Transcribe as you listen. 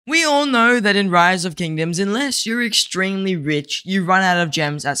We all know that in Rise of Kingdoms, unless you're extremely rich, you run out of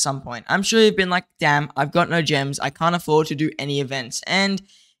gems at some point. I'm sure you've been like, damn, I've got no gems, I can't afford to do any events. And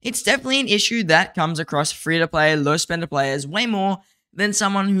it's definitely an issue that comes across free-to-play, low-spender players way more than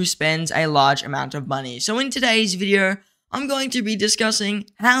someone who spends a large amount of money. So in today's video, I'm going to be discussing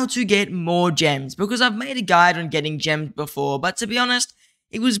how to get more gems, because I've made a guide on getting gems before, but to be honest,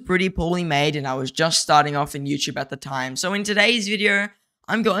 it was pretty poorly made and I was just starting off in YouTube at the time. So in today's video,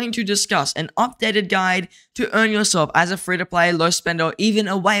 I'm going to discuss an updated guide to earn yourself as a free-to-play, low-spender, or even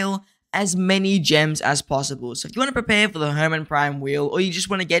a whale, as many gems as possible. So if you want to prepare for the Herman Prime wheel, or you just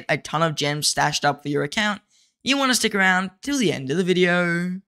want to get a ton of gems stashed up for your account, you want to stick around till the end of the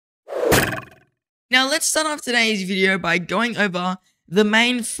video. Now let's start off today's video by going over the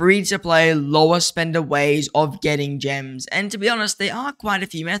main free-to-play, lower spender ways of getting gems. And to be honest, there are quite a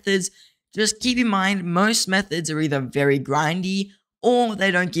few methods. Just keep in mind, most methods are either very grindy or they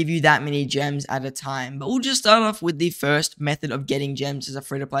don't give you that many gems at a time. But we'll just start off with the first method of getting gems as a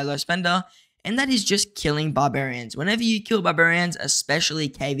free-to-play low spender, and that is just killing barbarians. Whenever you kill barbarians, especially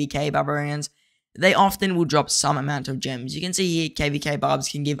KVK barbarians, they often will drop some amount of gems. You can see here, KVK barbs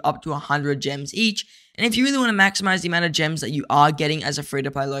can give up to 100 gems each, and if you really want to maximize the amount of gems that you are getting as a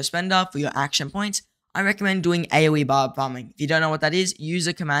free-to-play low spender for your action points, I recommend doing AoE barb farming. If you don't know what that is, use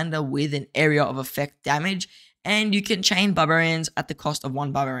a commander with an area of effect damage, and you can chain barbarians at the cost of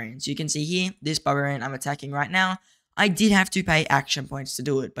one barbarian. So you can see here, this barbarian I'm attacking right now, I did have to pay action points to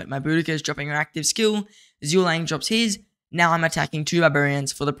do it, but my Boudica is dropping her active skill, Zulang drops his, now I'm attacking 2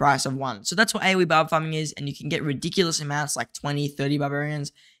 barbarians for the price of 1. So that's what AoE barb farming is, and you can get ridiculous amounts like 20, 30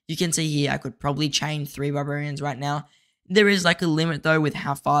 barbarians. You can see here, I could probably chain 3 barbarians right now. There is like a limit though with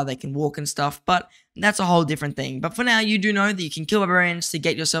how far they can walk and stuff, but that's a whole different thing. But for now, you do know that you can kill barbarians to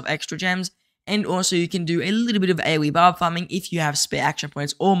get yourself extra gems, and also you can do a little bit of AoE barb farming if you have spare action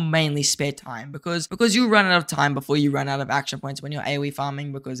points, or mainly spare time, because you'll run out of time before you run out of action points when you're AoE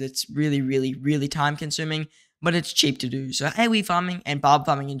farming, because it's really time consuming, but it's cheap to do. So AoE farming and barb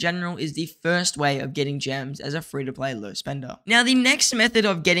farming in general is the first way of getting gems as a free-to-play low spender. Now the next method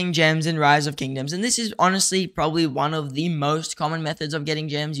of getting gems in Rise of Kingdoms, and this is honestly probably one of the most common methods of getting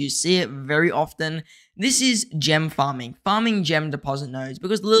gems, you see it very often, this is gem farming, farming gem deposit nodes,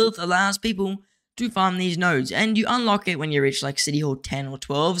 because Lilith allows people to farm these nodes, and you unlock it when you reach like City Hall 10 or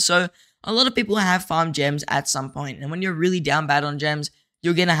 12, so a lot of people have farmed gems at some point, and when you're really down bad on gems,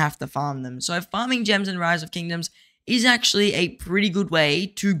 you're gonna have to farm them. So farming gems in Rise of Kingdoms is actually a pretty good way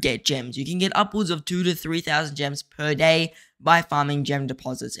to get gems. You can get upwards of 2,000 to 3,000 gems per day by farming gem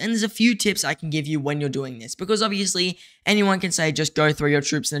deposits. And there's a few tips I can give you when you're doing this, because obviously anyone can say just go throw your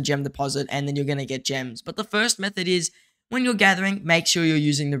troops in a gem deposit and then you're gonna get gems. But the first method is, when you're gathering, make sure you're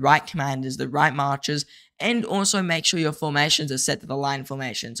using the right commanders, the right marchers, and also make sure your formations are set to the line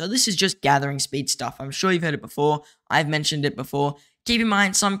formation. So this is just gathering speed stuff. I'm sure you've heard it before. I've mentioned it before. Keep in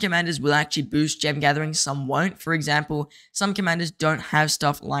mind, some commanders will actually boost gem gathering, some won't. For example, some commanders don't have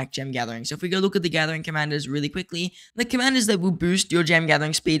stuff like gem gathering. So if we go look at the gathering commanders really quickly, the commanders that will boost your gem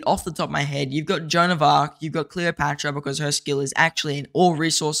gathering speed off the top of my head, you've got Joan of Arc, you've got Cleopatra because her skill is actually in all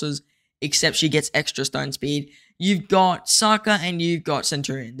resources except she gets extra stone speed. You've got Saka and you've got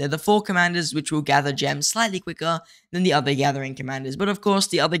Centurion. They're the 4 commanders which will gather gems slightly quicker than the other gathering commanders. But of course,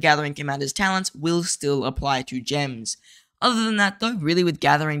 the other gathering commanders' talents will still apply to gems. Other than that though, really with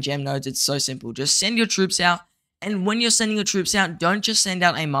gathering gem nodes, it's so simple. Just send your troops out, and when you're sending your troops out, don't just send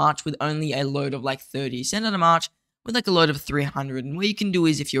out a march with only a load of like 30. Send out a march with like a load of 300. And what you can do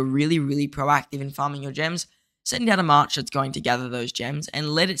is, if you're really proactive in farming your gems, send out a march that's going to gather those gems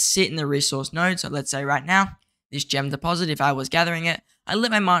and let it sit in the resource node. So let's say right now, this gem deposit, if I was gathering it, I let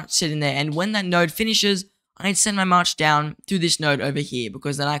my march sit in there, and when that node finishes, I'd send my march down to this node over here,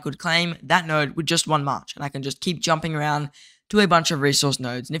 because then I could claim that node with just 1 march, and I can just keep jumping around to a bunch of resource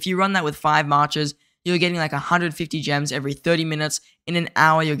nodes. And if you run that with 5 marches, you're getting like 150 gems every 30 minutes. In an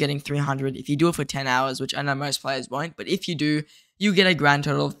hour, you're getting 300. If you do it for 10 hours, which I know most players won't, but if you do, you get a grand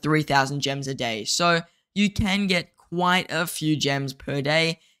total of 3,000 gems a day. So you can get quite a few gems per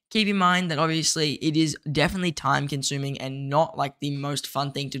day. Keep in mind that obviously it is definitely time consuming and not like the most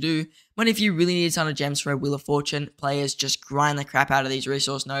fun thing to do, but if you really need a ton of gems for a Wheel of Fortune, players just grind the crap out of these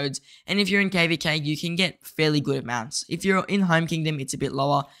resource nodes, and if you're in KVK, you can get fairly good amounts. If you're in Home Kingdom, it's a bit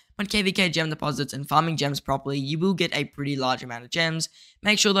lower, but KVK gem deposits and farming gems properly, you will get a pretty large amount of gems.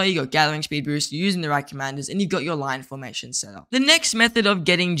 Make sure though you got gathering speed boost, you're using the right commanders, and you've got your line formation set up. The next method of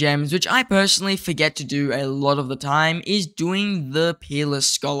getting gems, which I personally forget to do a lot of the time, is doing the Peerless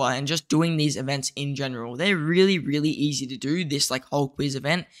Scholar and just doing these events in general. They're really easy to do, this like whole quiz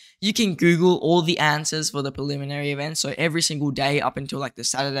event. You can Google all the answers for the preliminary events. So every single day up until like the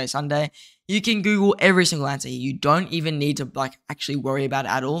Saturday, Sunday, you can Google every single answer. You don't even need to like actually worry about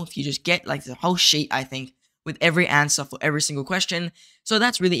it at all. If you just get like the whole sheet, I think, with every answer for every single question. So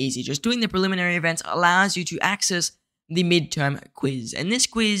that's really easy. Just doing the preliminary events allows you to access the midterm quiz. And this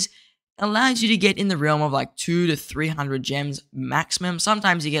quiz allows you to get in the realm of like 200 to 300 gems maximum.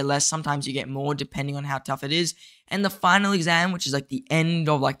 Sometimes you get less, sometimes you get more, depending on how tough it is. And the final exam, which is like the end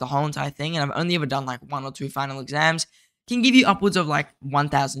of like the whole entire thing, and I've only ever done like 1 or 2 final exams, can give you upwards of like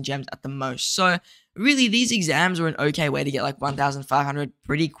 1,000 gems at the most. So really, these exams are an okay way to get like 1,500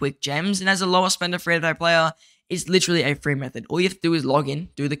 pretty quick gems. And as a lower spender free-to-play player, it's literally a free method. All you have to do is log in,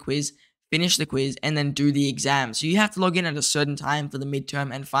 do the quiz, finish the quiz, and then do the exam. So you have to log in at a certain time for the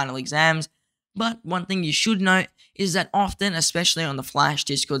midterm and final exams. But one thing you should note is that often, especially on the Flash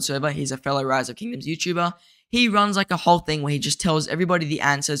Discord server, he's a fellow Rise of Kingdoms YouTuber, he runs like a whole thing where he just tells everybody the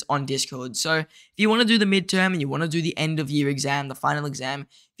answers on Discord. So if you want to do the midterm and you want to do the end of year exam, the final exam,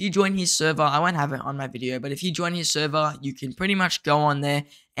 if you join his server, I won't have it on my video, but if you join his server, you can pretty much go on there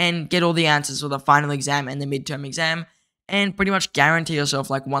and get all the answers for the final exam and the midterm exam, and pretty much guarantee yourself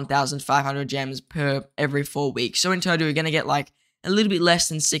like 1,500 gems per every 4 weeks. So in total, you're going to get like a little bit less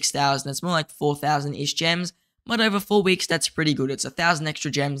than 6,000. It's more like 4,000-ish gems. But over 4 weeks, that's pretty good. It's 1,000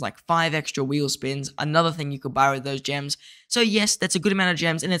 extra gems, like 5 extra wheel spins, another thing you could buy with those gems. So yes, that's a good amount of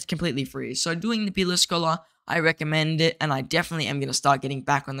gems, and it's completely free. So doing the Peerless Scholar, I recommend it, and I definitely am going to start getting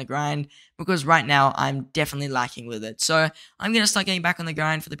back on the grind, because right now, I'm definitely lacking with it. So I'm going to start getting back on the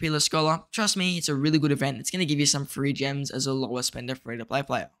grind for the Peerless Scholar. Trust me, it's a really good event. It's going to give you some free gems as a lower spender free-to-play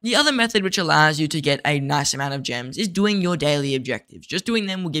player. The other method which allows you to get a nice amount of gems is doing your daily objectives. Just doing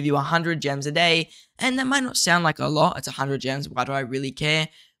them will give you 100 gems a day, and that might not sound like a lot. It's 100 gems. Why do I really care?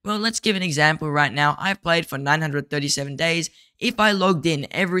 Well, let's give an example right now. I've played for 937 days. If I logged in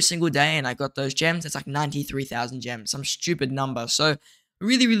every single day and I got those gems, that's like 93,000 gems. Some stupid number. So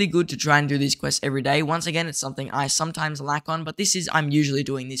really, really good to try and do these quests every day. Once again, it's something I sometimes lack on, but I'm usually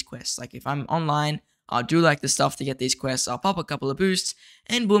doing these quests. Like if I'm online, I'll do like the stuff to get these quests, I'll pop a couple of boosts,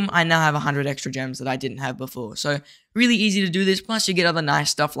 and boom, I now have 100 extra gems that I didn't have before. So really easy to do this, plus you get other nice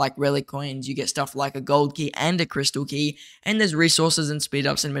stuff like relic coins, you get stuff like a gold key and a crystal key, and there's resources and speed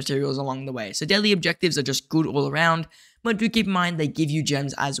ups and materials along the way. So daily objectives are just good all around, but do keep in mind they give you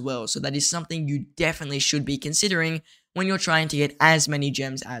gems as well, so that is something you definitely should be considering when you're trying to get as many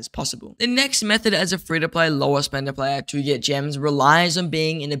gems as possible. The next method as a free-to-play lower spender player to get gems relies on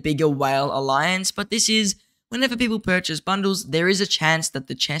being in a bigger whale alliance, but this is whenever people purchase bundles, there is a chance that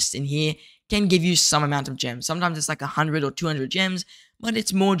the chests in here can give you some amount of gems. Sometimes it's like 100 or 200 gems, but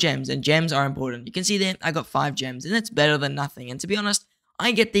it's more gems, and gems are important. You can see there, I got 5 gems, and that's better than nothing. And to be honest,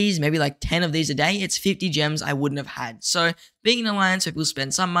 I get these, maybe like 10 of these a day, it's 50 gems I wouldn't have had. So being an alliance, if you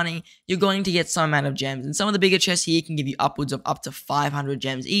spend some money, you're going to get some amount of gems. And some of the bigger chests here can give you upwards of up to 500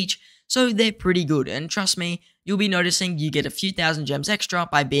 gems each. So they're pretty good. And trust me, you'll be noticing you get a few thousand gems extra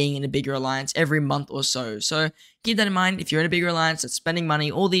by being in a bigger alliance every month or so. So keep that in mind. If you're in a bigger alliance that's spending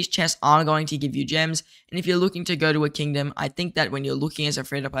money, all these chests are going to give you gems. And if you're looking to go to a kingdom, I think that when you're looking as a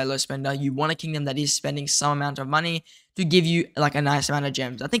free-to-play low spender, you want a kingdom that is spending some amount of money to give you like a nice amount of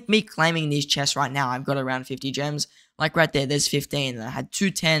gems. I think me claiming these chests right now, I've got around 50 gems. Like right there, there's 15. And I had 2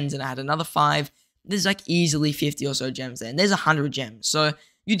 10s and I had another 5. There's like easily 50 or so gems there. And there's 100 gems. So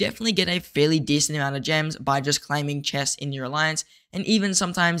you definitely get a fairly decent amount of gems by just claiming chests in your alliance. And even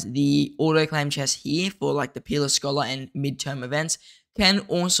sometimes the auto-claim chests here for like the Peerless Scholar and midterm events can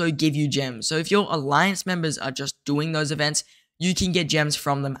also give you gems. So if your alliance members are just doing those events, you can get gems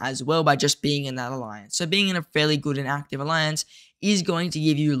from them as well by just being in that alliance. So being in a fairly good and active alliance is going to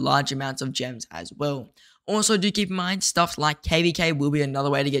give you large amounts of gems as well. Also, do keep in mind, stuff like KVK will be another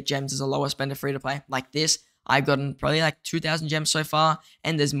way to get gems as a lower spender free-to-play like this. I've gotten probably like 2,000 gems so far,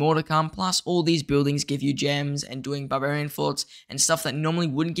 and there's more to come. Plus, all these buildings give you gems, and doing barbarian forts and stuff that normally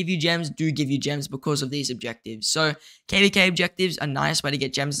wouldn't give you gems do give you gems because of these objectives. So, KVK objectives are a nice way to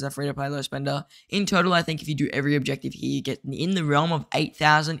get gems as a free-to-play low spender. In total, I think if you do every objective here, you get in the realm of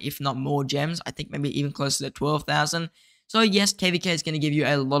 8,000, if not more gems. I think maybe even closer to 12,000. So yes, KVK is going to give you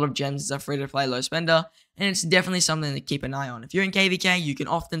a lot of gems as a free-to-play low spender, and it's definitely something to keep an eye on. If you're in KVK, you can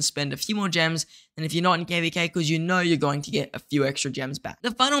often spend a few more gems than if you're not in KVK, because you know you're going to get a few extra gems back.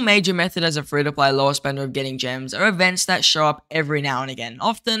 The final major method as a free-to-play lower spender of getting gems are events that show up every now and again.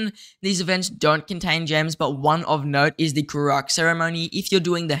 Often, these events don't contain gems, but one of note is the Kuruk ceremony. If you're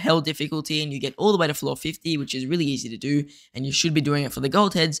doing the Hell difficulty and you get all the way to floor 50, which is really easy to do, and you should be doing it for the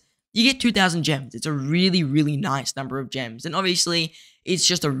gold heads, you get 2,000 gems. It's a really, really nice number of gems. And obviously, it's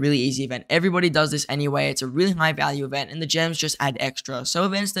just a really easy event. Everybody does this anyway. It's a really high value event, and the gems just add extra. So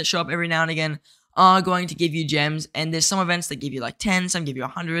events that show up every now and again are going to give you gems, and there's some events that give you like 10, some give you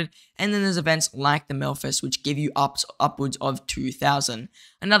 100, and then there's events like the Melfest which give you upwards of 2,000.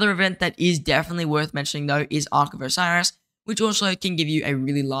 Another event that is definitely worth mentioning though is Ark of Osiris, which also can give you a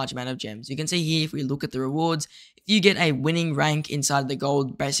really large amount of gems. You can see here, if we look at the rewards, if you get a winning rank inside the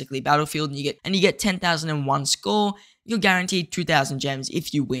gold, basically battlefield, and you get 10,001 score, you're guaranteed 2,000 gems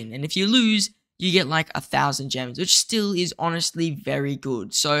if you win. And if you lose, you get like 1,000 gems, which still is honestly very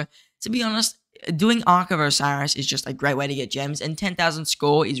good. So to be honest, doing Ark of Osiris is just a great way to get gems, and 10,000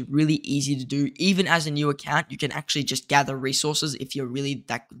 score is really easy to do. Even as a new account, you can actually just gather resources if you're really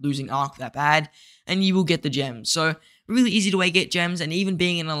losing Ark that bad, and you will get the gems. So really easy to get gems, and even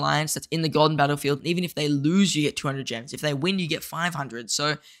being in an alliance that's in the golden battlefield, even if they lose, you get 200 gems. If they win, you get 500.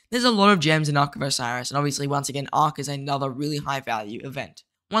 So there's a lot of gems in Ark of Osiris, and obviously, once again, Ark is another really high value event.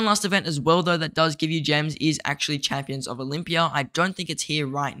 One last event as well, though, that does give you gems is actually Champions of Olympia. I don't think it's here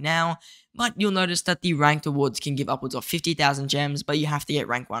right now, but you'll notice that the ranked awards can give upwards of 50,000 gems, but you have to get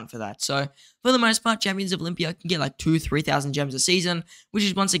rank 1 for that. So, for the most part, Champions of Olympia can get like 2,000-3,000 gems a season, which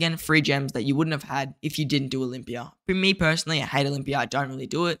is once again free gems that you wouldn't have had if you didn't do Olympia. For me personally, I hate Olympia, I don't really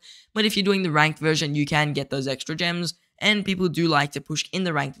do it, but if you're doing the ranked version, you can get those extra gems, and people do like to push in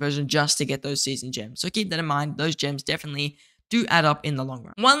the ranked version just to get those season gems. So keep that in mind, those gems definitely do add up in the long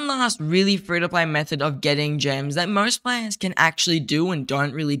run. One last really free-to-play method of getting gems that most players can actually do and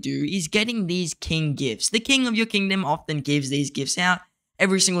don't really do is getting these king gifts. The king of your kingdom often gives these gifts out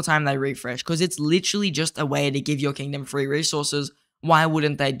every single time they refresh, because it's literally just a way to give your kingdom free resources. Why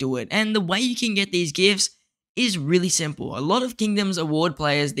wouldn't they do it? And the way you can get these gifts is really simple. A lot of kingdoms award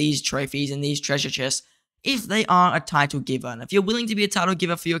players these trophies and these treasure chests if they are a title giver. And if you're willing to be a title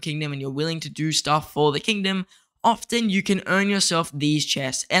giver for your kingdom and you're willing to do stuff for the kingdom, often you can earn yourself these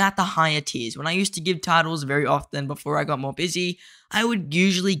chests, and at the higher tiers. When I used to give titles very often before I got more busy, I would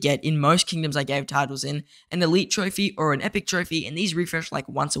usually get, in most kingdoms I gave titles in, an elite trophy or an epic trophy, and these refresh like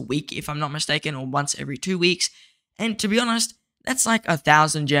once a week if I'm not mistaken, or once every 2 weeks. And to be honest, that's like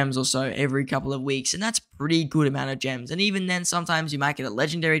 1,000 gems or so every couple of weeks, and that's pretty good amount of gems. And even then, sometimes you might get a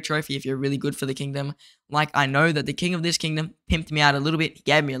legendary trophy if you're really good for the kingdom. Like, I know that the king of this kingdom pimped me out a little bit. He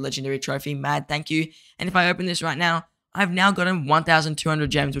gave me a legendary trophy. Mad thank you. And if I open this right now, I've now gotten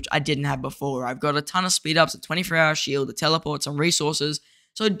 1,200 gems, which I didn't have before. I've got a ton of speed ups, a 24-hour shield, a teleport, some resources.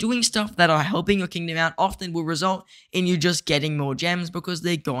 So doing stuff that are helping your kingdom out often will result in you just getting more gems, because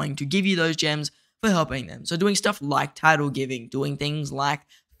they're going to give you those gems for helping them. So doing stuff like title giving, doing things like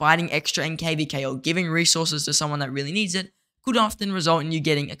fighting extra in KVK, or giving resources to someone that really needs it, could often result in you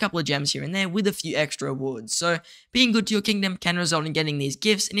getting a couple of gems here and there with a few extra awards. So being good to your kingdom can result in getting these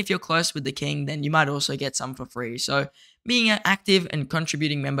gifts, and if you're close with the king, then you might also get some for free. So being an active and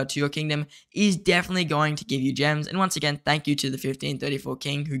contributing member to your kingdom is definitely going to give you gems. And once again, thank you to the 1534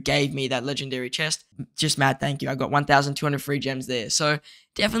 king who gave me that legendary chest. Just mad thank you. I got 1,200 free gems there. So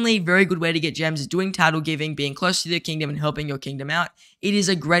definitely very good way to get gems is doing title giving, being close to your kingdom and helping your kingdom out. It is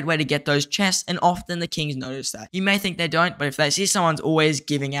a great way to get those chests, and often the kings notice that. You may think they don't, but if they see someone's always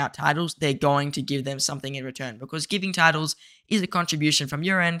giving out titles, they're going to give them something in return, because giving titles is a contribution from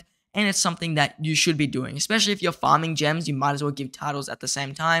your end, and it's something that you should be doing. Especially if you're farming gems, you might as well give titles at the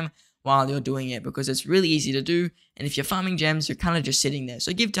same time while you're doing it, because it's really easy to do. And if you're farming gems, you're kind of just sitting there.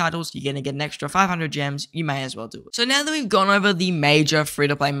 So give titles, you're going to get an extra 500 gems, you may as well do it. So now that we've gone over the major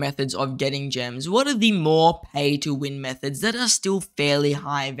free-to-play methods of getting gems, what are the more pay-to-win methods that are still fairly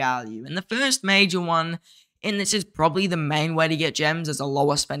high value? And the first major one, and this is probably the main way to get gems as a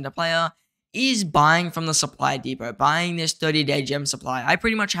lower spender player, is buying from the supply depot, buying this 30-day gem supply. I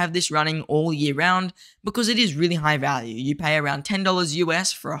pretty much have this running all year round because it is really high value. You pay around $10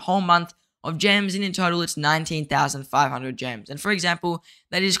 US for a whole month of gems, and in total it's 19,500 gems. And for example,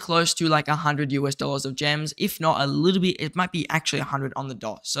 that is close to like $100 US of gems, if not a little bit. It might be actually 100 on the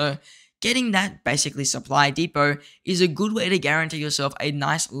dot. So getting that basically supply depot is a good way to guarantee yourself a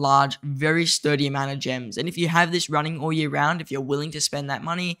nice, large, very sturdy amount of gems. And if you have this running all year round, if you're willing to spend that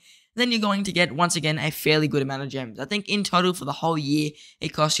money, then you're going to get, once again, a fairly good amount of gems. I think in total for the whole year, it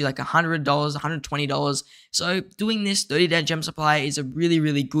costs you like $100, $120. So doing this 30-day gem supply is a really,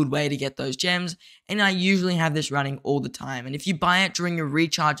 really good way to get those gems. And I usually have this running all the time. And if you buy it during a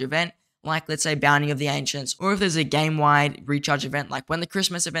recharge event, like let's say Bounty of the Ancients, or if there's a game-wide recharge event, like when the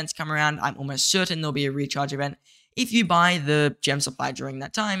Christmas events come around, I'm almost certain there'll be a recharge event. If you buy the gem supply during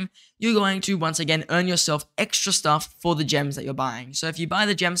that time, you're going to once again earn yourself extra stuff for the gems that you're buying. So if you buy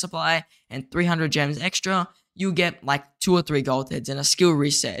the gem supply and 300 gems extra, you'll get like 2 or 3 gold heads and a skill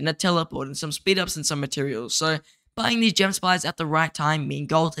reset and a teleport and some speed ups and some materials. So buying these gem supplies at the right time mean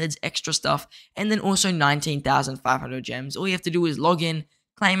gold heads, extra stuff, and then also 19,500 gems. All you have to do is log in,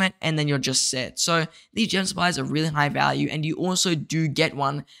 claim it, and then you're just set. So these gem supplies are really high value, and you also do get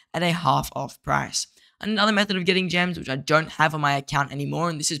one at a half off price. Another method of getting gems, which I don't have on my account anymore,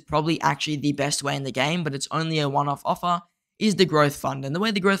 and this is probably actually the best way in the game, but it's only a one-off offer, is the growth fund. And the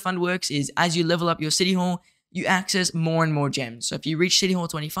way the growth fund works is as you level up your city hall, you access more and more gems. So if you reach city hall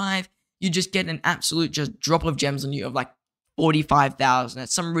 25, you just get an absolute just drop of gems on you of like 45,000.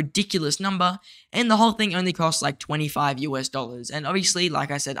 That's some ridiculous number, and the whole thing only costs like $25 US. And obviously,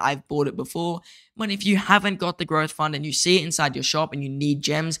 like I said, I've bought it before, but if you haven't got the growth fund and you see it inside your shop and you need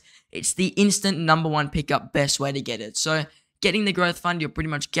gems, it's the instant #1 pickup best way to get it. So getting the growth fund, you're pretty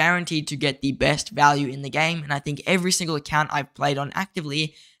much guaranteed to get the best value in the game, and I think every single account I've played on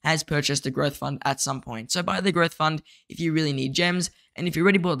actively has purchased the growth fund at some point. So buy the growth fund if you really need gems, and if you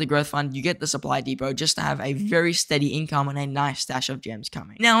already bought the growth fund, you get the supply depot just to have a very steady income and a nice stash of gems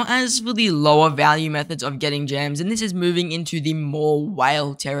coming. Now, as for the lower value methods of getting gems, and this is moving into the more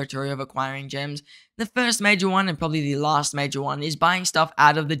whale territory of acquiring gems, the first major one, and probably the last major one, is buying stuff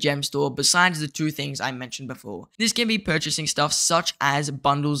out of the gem store besides the 2 things I mentioned before. This can be purchasing stuff such as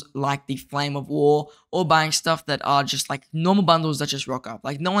bundles like the Flame of War, or buying stuff that are just like normal bundles that just rock up.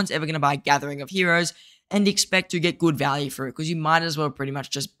 Like no one's ever going to buy Gathering of Heroes and expect to get good value for it, because you might as well pretty much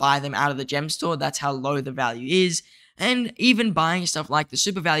just buy them out of the gem store. That's how low the value is. And even buying stuff like the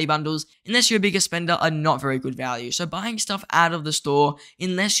super value bundles, unless you're a bigger spender, are not very good value. So buying stuff out of the store,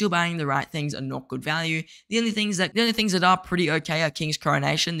 unless you're buying the right things, are not good value. The only things that are pretty okay are King's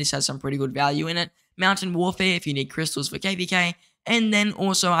Coronation. This has some pretty good value in it. Mountain Warfare if you need crystals for KVK. And then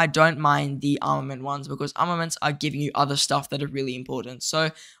also I don't mind the armament ones, because armaments are giving you other stuff that are really important. So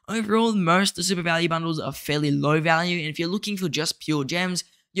overall, most of the super value bundles are fairly low value, and if you're looking for just pure gems,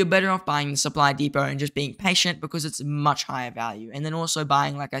 you're better off buying the supply depot and just being patient, because it's much higher value. And then also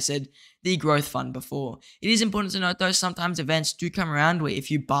buying, like I said, the growth fund before. It is important to note though, sometimes events do come around where if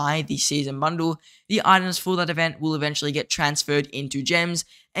you buy the season bundle, the items for that event will eventually get transferred into gems.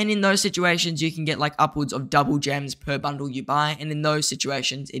 And in those situations, you can get like upwards of double gems per bundle you buy. And in those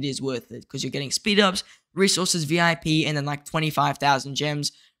situations, it is worth it, because you're getting speed ups, resources, VIP, and then like 25,000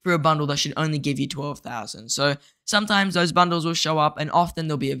 gems for a bundle that should only give you 12,000. So sometimes those bundles will show up, and often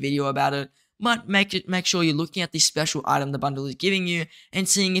there'll be a video about it, but make sure you're looking at the special item the bundle is giving you and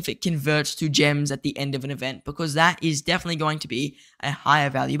seeing if it converts to gems at the end of an event, because that is definitely going to be a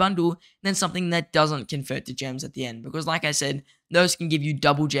higher value bundle than something that doesn't convert to gems at the end, because like I said, those can give you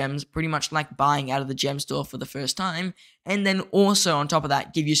double gems, pretty much like buying out of the gem store for the first time, and then also on top of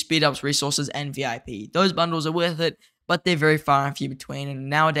that, give you speed ups, resources, and VIP. Those bundles are worth it, but they're very far and few between, and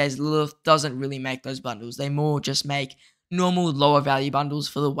nowadays Lilith doesn't really make those bundles. They more just make normal lower value bundles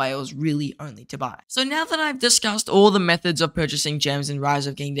for the whales really only to buy. So now that I've discussed all the methods of purchasing gems in Rise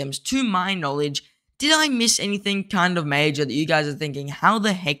of Kingdoms, to my knowledge, did I miss anything kind of major that you guys are thinking, how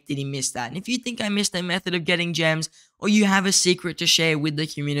the heck did he miss that? And if you think I missed a method of getting gems, or you have a secret to share with the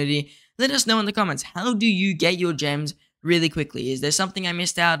community, let us know in the comments. How do you get your gems really quickly? Is there something I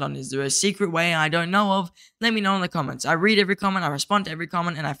missed out on? Is there a secret way I don't know of? Let me know in the comments. I read every comment, I respond to every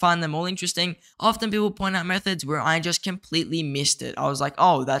comment, and I find them all interesting. Often people point out methods where I just completely missed it. I was like,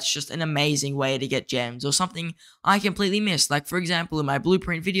 oh, that's just an amazing way to get gems, or something I completely missed. Like for example, in my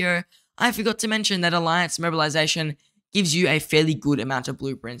blueprint video, I forgot to mention that Alliance Mobilization gives you a fairly good amount of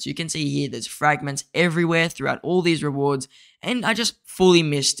blueprints. You can see here there's fragments everywhere throughout all these rewards, and I just fully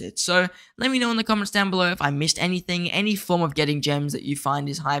missed it. So let me know in the comments down below if I missed anything, any form of getting gems that you find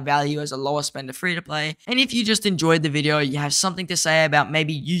is high value as a lower spender free to play. And if you just enjoyed the video, you have something to say about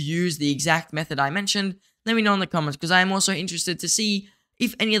maybe you use the exact method I mentioned, let me know in the comments, because I am also interested to see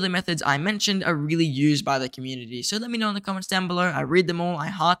if any of the methods I mentioned are really used by the community. So let me know in the comments down below. I read them all, I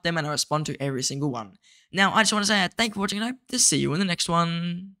heart them, and I respond to every single one. Now, I just want to say thank you for watching, and I hope to see you in the next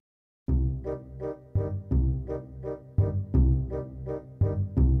one.